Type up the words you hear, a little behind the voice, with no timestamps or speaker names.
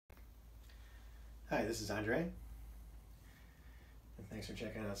Hi, this is Andre, and thanks for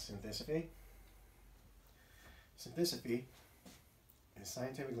checking out Synthisophy. Synthisophy is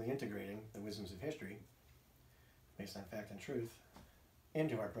scientifically integrating the wisdoms of history, based on fact and truth,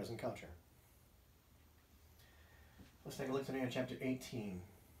 into our present culture. Let's take a look today at Chapter 18,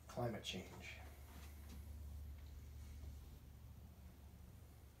 Climate Change.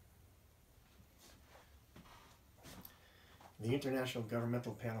 The International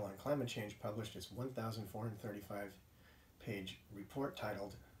Governmental Panel on Climate Change published its 1,435-page report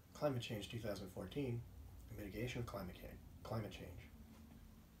titled Climate Change 2014, Mitigation of Climate Change.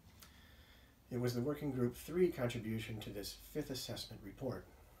 It was the Working Group 3 contribution to this fifth assessment report.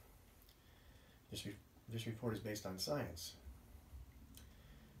 This report is based on science.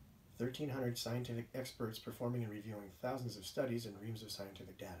 1,300 scientific experts performing and reviewing thousands of studies and reams of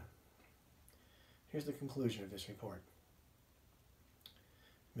scientific data. Here's the conclusion of this report.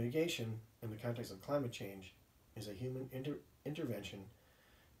 Mitigation, in the context of climate change, is a human intervention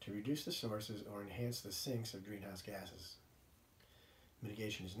to reduce the sources or enhance the sinks of greenhouse gases.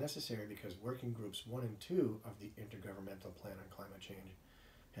 Mitigation is necessary because Working Groups 1 and 2 of the Intergovernmental Plan on Climate Change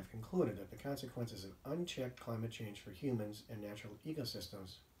have concluded that the consequences of unchecked climate change for humans and natural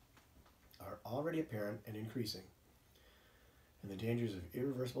ecosystems are already apparent and increasing, and the dangers of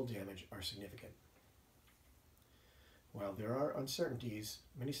irreversible damage are significant. While there are uncertainties,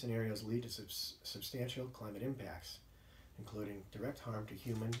 many scenarios lead to substantial climate impacts, including direct harm to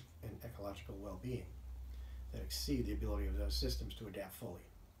human and ecological well-being, that exceed the ability of those systems to adapt fully.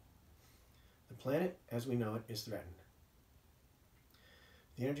 The planet, as we know it, is threatened.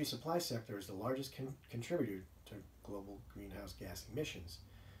 The energy supply sector is the largest contributor to global greenhouse gas emissions,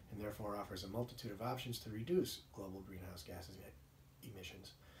 and therefore offers a multitude of options to reduce global greenhouse gas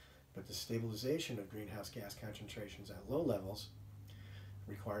emissions. But the stabilization of greenhouse gas concentrations at low levels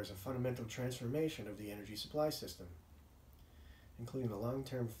requires a fundamental transformation of the energy supply system, including the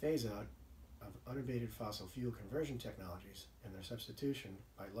long-term phase-out of unabated fossil fuel conversion technologies and their substitution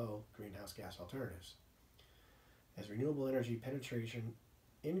by low greenhouse gas alternatives. As renewable energy penetration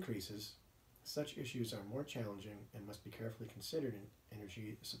increases, such issues are more challenging and must be carefully considered in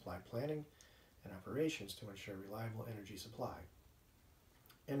energy supply planning and operations to ensure reliable energy supply,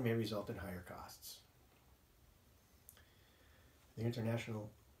 and may result in higher costs. The International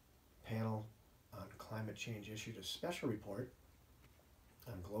Panel on Climate Change issued a special report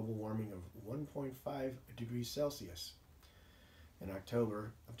on global warming of 1.5 degrees Celsius in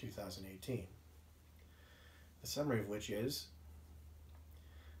October of 2018. The summary of which is,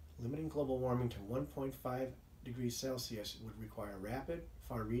 limiting global warming to 1.5 degrees Celsius would require rapid,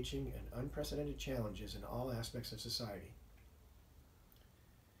 far-reaching, and unprecedented challenges in all aspects of society.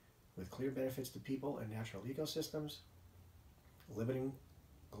 With clear benefits to people and natural ecosystems, limiting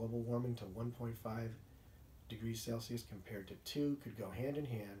global warming to 1.5 degrees Celsius compared to 2 could go hand in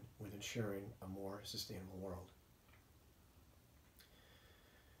hand with ensuring a more sustainable world.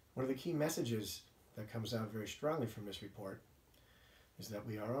 One of the key messages that comes out very strongly from this report is that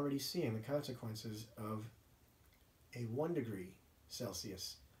we are already seeing the consequences of a 1 degree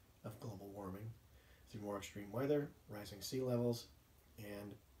Celsius of global warming through more extreme weather, rising sea levels,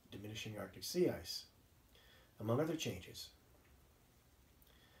 and diminishing Arctic sea ice, among other changes.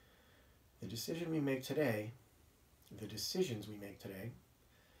 The decisions we make today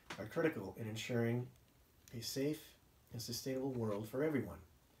are critical in ensuring a safe and sustainable world for everyone,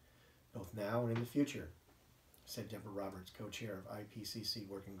 both now and in the future, said Deborah Roberts, co-chair of IPCC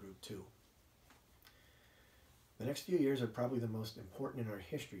Working Group 2. The next few years are probably the most important in our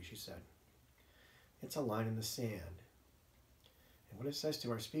history, she said. It's a line in the sand. And what it says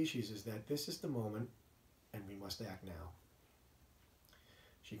to our species is that this is the moment and we must act now.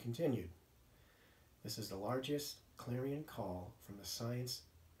 She continued, this is the largest clarion call from the science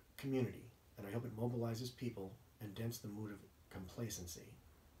community, and I hope it mobilizes people and dents the mood of complacency.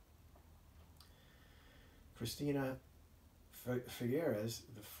 Cristina Figueres,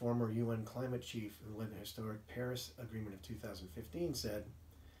 the former UN climate chief who led the historic Paris Agreement of 2015, said,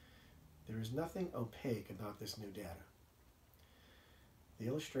 there is nothing opaque about this new data. The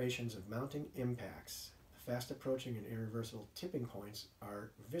illustrations of mounting impacts, the fast approaching and irreversible tipping points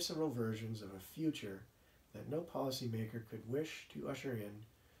are visceral versions of a future that no policymaker could wish to usher in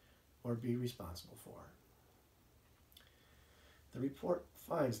or be responsible for. The report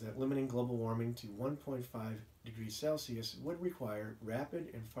finds that limiting global warming to 1.5 degrees Celsius would require rapid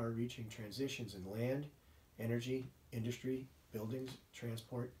and far-reaching transitions in land, energy, industry, buildings,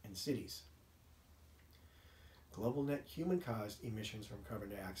 transport, and cities. Global net human-caused emissions from carbon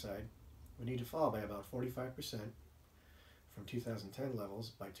dioxide would need to fall by about 45% from 2010 levels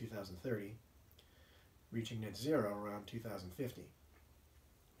by 2030 reaching net zero around 2050.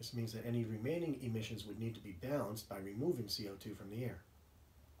 This means that any remaining emissions would need to be balanced by removing CO2 from the air.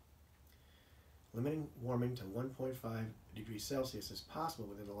 Limiting warming to 1.5 degrees Celsius is possible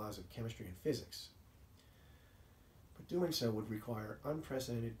within the laws of chemistry and physics, but doing so would require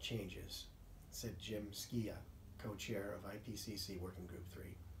unprecedented changes, said Jim Skia, co-chair of IPCC Working Group 3.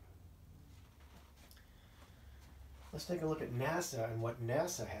 Let's take a look at NASA and what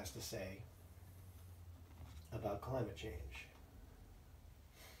NASA has to say about climate change.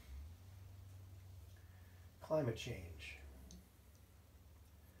 Climate change.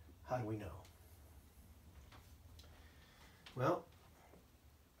 How do we know? Well,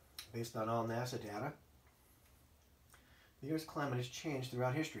 based on all NASA data, the Earth's climate has changed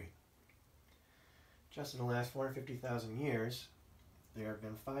throughout history. Just in the last 450,000 years, there have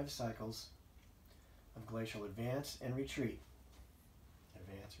been 5 cycles of glacial advance and retreat.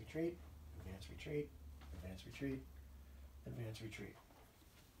 Advance, retreat, advance, retreat, advance, retreat, advance, retreat.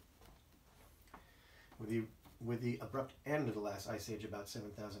 With the abrupt end of the last ice age about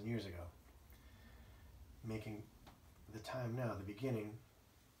 7,000 years ago, making the time now the beginning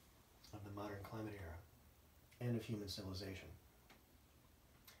of the modern climate era and of human civilization.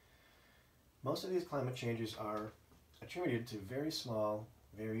 Most of these climate changes are attributed to very small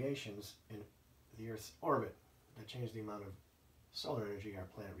variations in the Earth's orbit that change the amount of solar energy our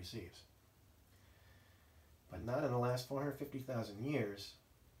planet receives. But not in the last 450,000 years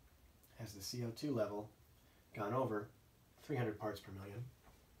has the CO2 level gone over 300 parts per million.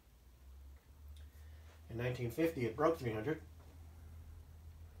 In 1950 it broke 300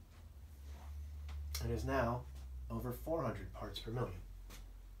 and is now over 400 parts per million.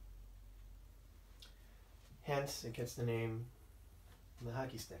 Hence, it gets the name the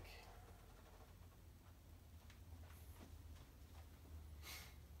hockey stick.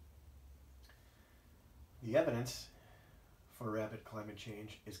 The evidence for rapid climate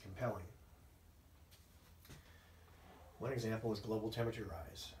change is compelling. One example is global temperature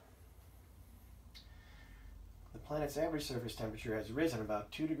rise. The planet's average surface temperature has risen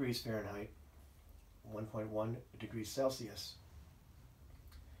about 2 degrees Fahrenheit, 1.1 degrees Celsius,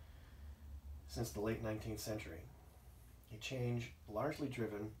 since the late 19th century, a change largely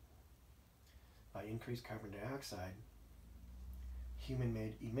driven by increased carbon dioxide,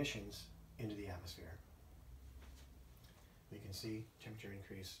 human-made emissions into the atmosphere. We can see temperature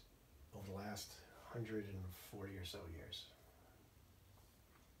increase over the last 140 or so years.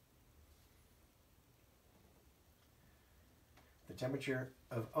 The temperature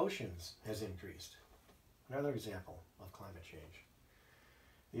of oceans has increased. Another example of climate change.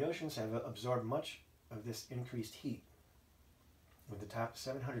 The oceans have absorbed much of this increased heat, with the top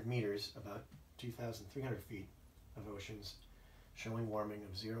 700 meters, about 2,300 feet, of oceans showing warming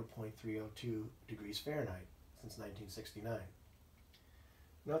of 0.302 degrees Fahrenheit since 1969.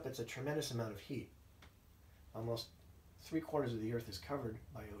 Note that's a tremendous amount of heat. Almost 3/4 of the Earth is covered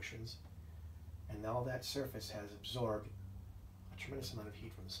by oceans, and all that surface has absorbed a tremendous amount of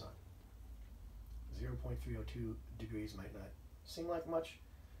heat from the sun. 0.302 degrees might not seem like much,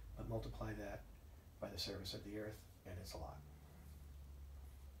 but multiply that by the surface of the Earth, and it's a lot.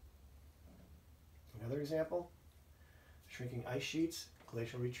 Another example, shrinking ice sheets,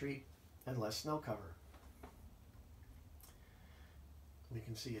 glacial retreat, and less snow cover. We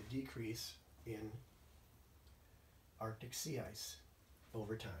can see a decrease in Arctic sea ice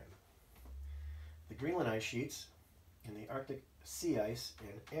over time. The Greenland ice sheets and the Arctic sea ice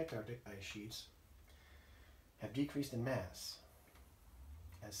and Antarctic ice sheets have decreased in mass,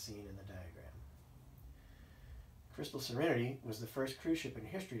 as seen in the diagram. Crystal Serenity was the first cruise ship in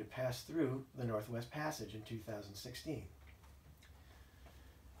history to pass through the Northwest Passage in 2016.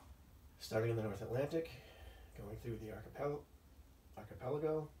 Starting in the North Atlantic, going through the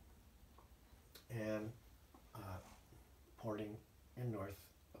archipelago, and porting in northern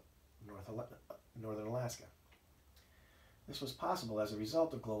Alaska. This was possible as a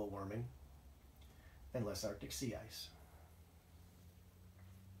result of global warming and less Arctic sea ice.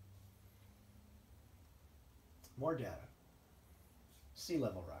 More data. Sea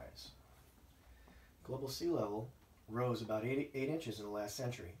level rise. Global sea level rose about 8 inches in the last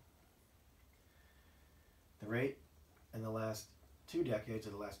century. The rate in the last 2 decades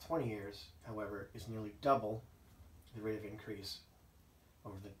of the last 20 years, however, is nearly double the rate of increase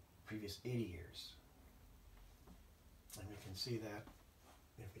over the previous 80 years. And we can see that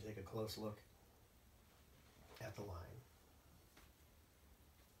if we take a close look at the line.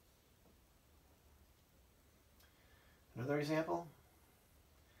 Another example,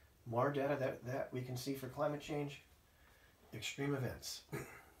 more data that we can see for climate change, extreme events.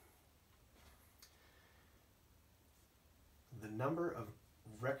 number of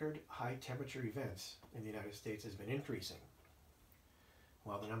record high temperature events in the United States has been increasing,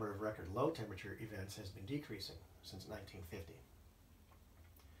 while the number of record low temperature events has been decreasing since 1950.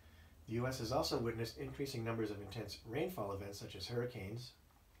 The U.S. has also witnessed increasing numbers of intense rainfall events such as hurricanes,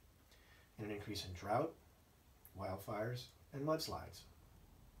 and an increase in drought, wildfires, and mudslides.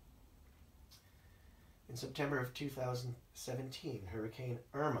 In September of 2017, Hurricane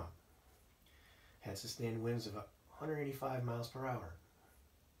Irma had sustained winds of 185 miles per hour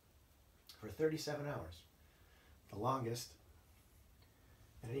for 37 hours, the longest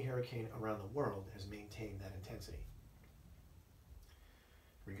that any hurricane around the world has maintained that intensity.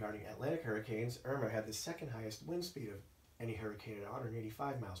 Regarding Atlantic hurricanes, Irma had the second highest wind speed of any hurricane at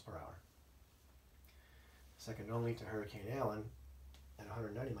 185 miles per hour, second only to Hurricane Allen at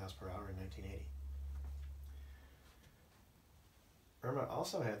 190 miles per hour in 1980. Irma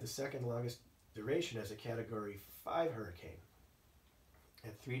also had the second longest duration as a Category 5 hurricane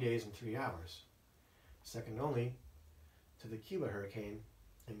at 3 days and 3 hours, second only to the Cuba hurricane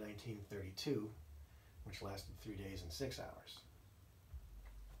in 1932, which lasted 3 days and 6 hours.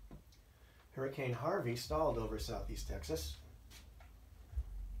 Hurricane Harvey stalled over southeast Texas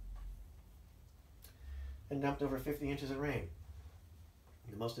and dumped over 50 inches of rain,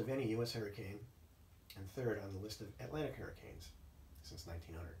 the most of any U.S. hurricane, and third on the list of Atlantic hurricanes since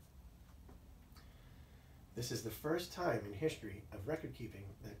 1900. This is the first time in history of record keeping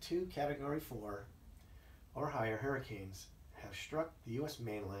that 2 Category 4 or higher hurricanes have struck the U.S.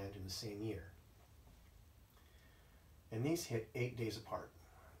 mainland in the same year, and these hit 8 days apart.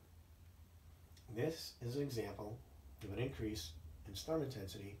 This is an example of an increase in storm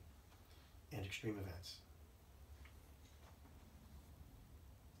intensity and extreme events.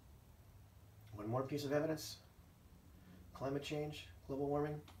 One more piece of evidence: climate change, global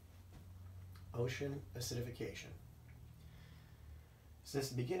warming, ocean acidification. Since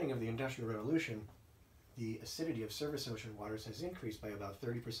the beginning of the Industrial Revolution, the acidity of surface ocean waters has increased by about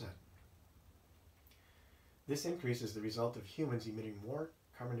 30%. This increase is the result of humans emitting more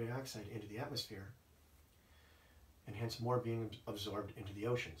carbon dioxide into the atmosphere, and hence more being absorbed into the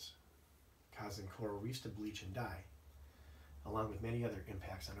oceans, causing coral reefs to bleach and die, along with many other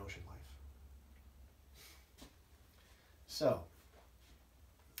impacts on ocean life. So,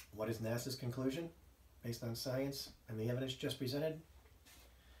 what is NASA's conclusion based on science and the evidence just presented?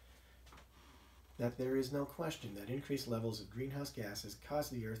 That there is no question that increased levels of greenhouse gases cause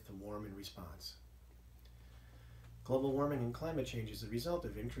the Earth to warm in response. Global warming and climate change is the result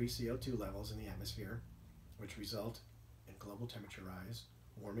of increased CO2 levels in the atmosphere, which result in global temperature rise,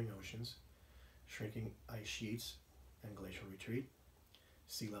 warming oceans, shrinking ice sheets and glacial retreat,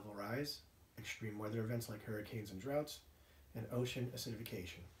 sea level rise, extreme weather events like hurricanes and droughts, and ocean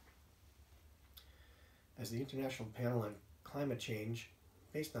acidification. As the International Panel on Climate Change,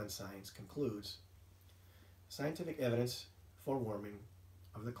 based on science, concludes, scientific evidence for warming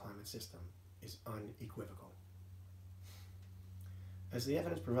of the climate system is unequivocal. As the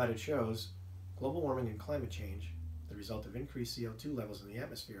evidence provided shows, global warming and climate change, the result of increased CO2 levels in the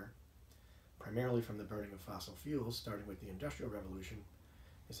atmosphere, primarily from the burning of fossil fuels starting with the Industrial Revolution,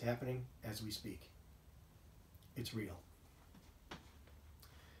 is happening as we speak. It's real.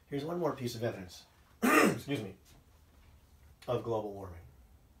 Here's one more piece of evidence, excuse me, of global warming.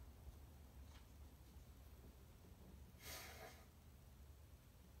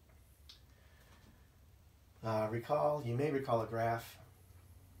 You may recall a graph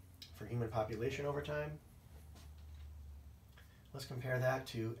for human population over time. Let's compare that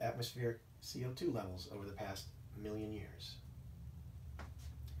to atmospheric CO2 levels over the past 1,000,000 years.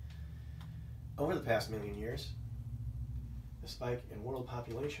 Over the past 1,000,000 years, the spike in world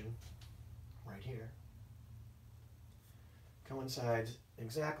population, right here, coincides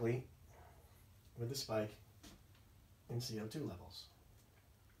exactly with the spike in CO2 levels.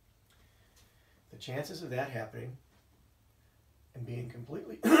 The chances of that happening and being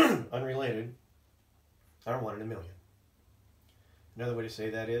completely unrelated are 1 in 1,000,000. Another way to say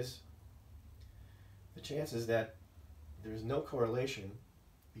that is the chances that there is no correlation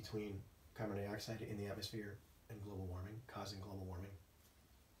between carbon dioxide in the atmosphere and global warming, causing global warming.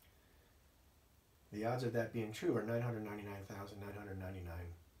 The odds of that being true are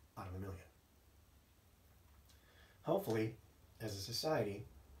 999,999 out of 1,000,000. Hopefully, as a society,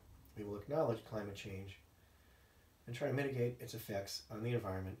 we will acknowledge climate change and try to mitigate its effects on the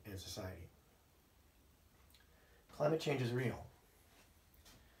environment and society. Climate change is real.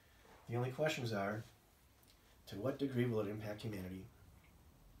 The only questions are, to what degree will it impact humanity,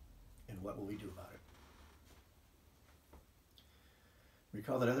 and what will we do about it?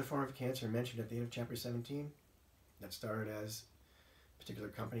 Recall that other form of cancer mentioned at the end of chapter 17? that started as particular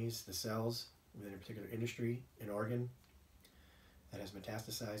companies, the cells within a particular industry in Oregon, that has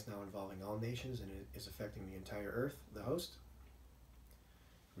metastasized now involving all nations and it is affecting the entire earth, the host.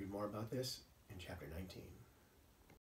 Read more about this in chapter 19.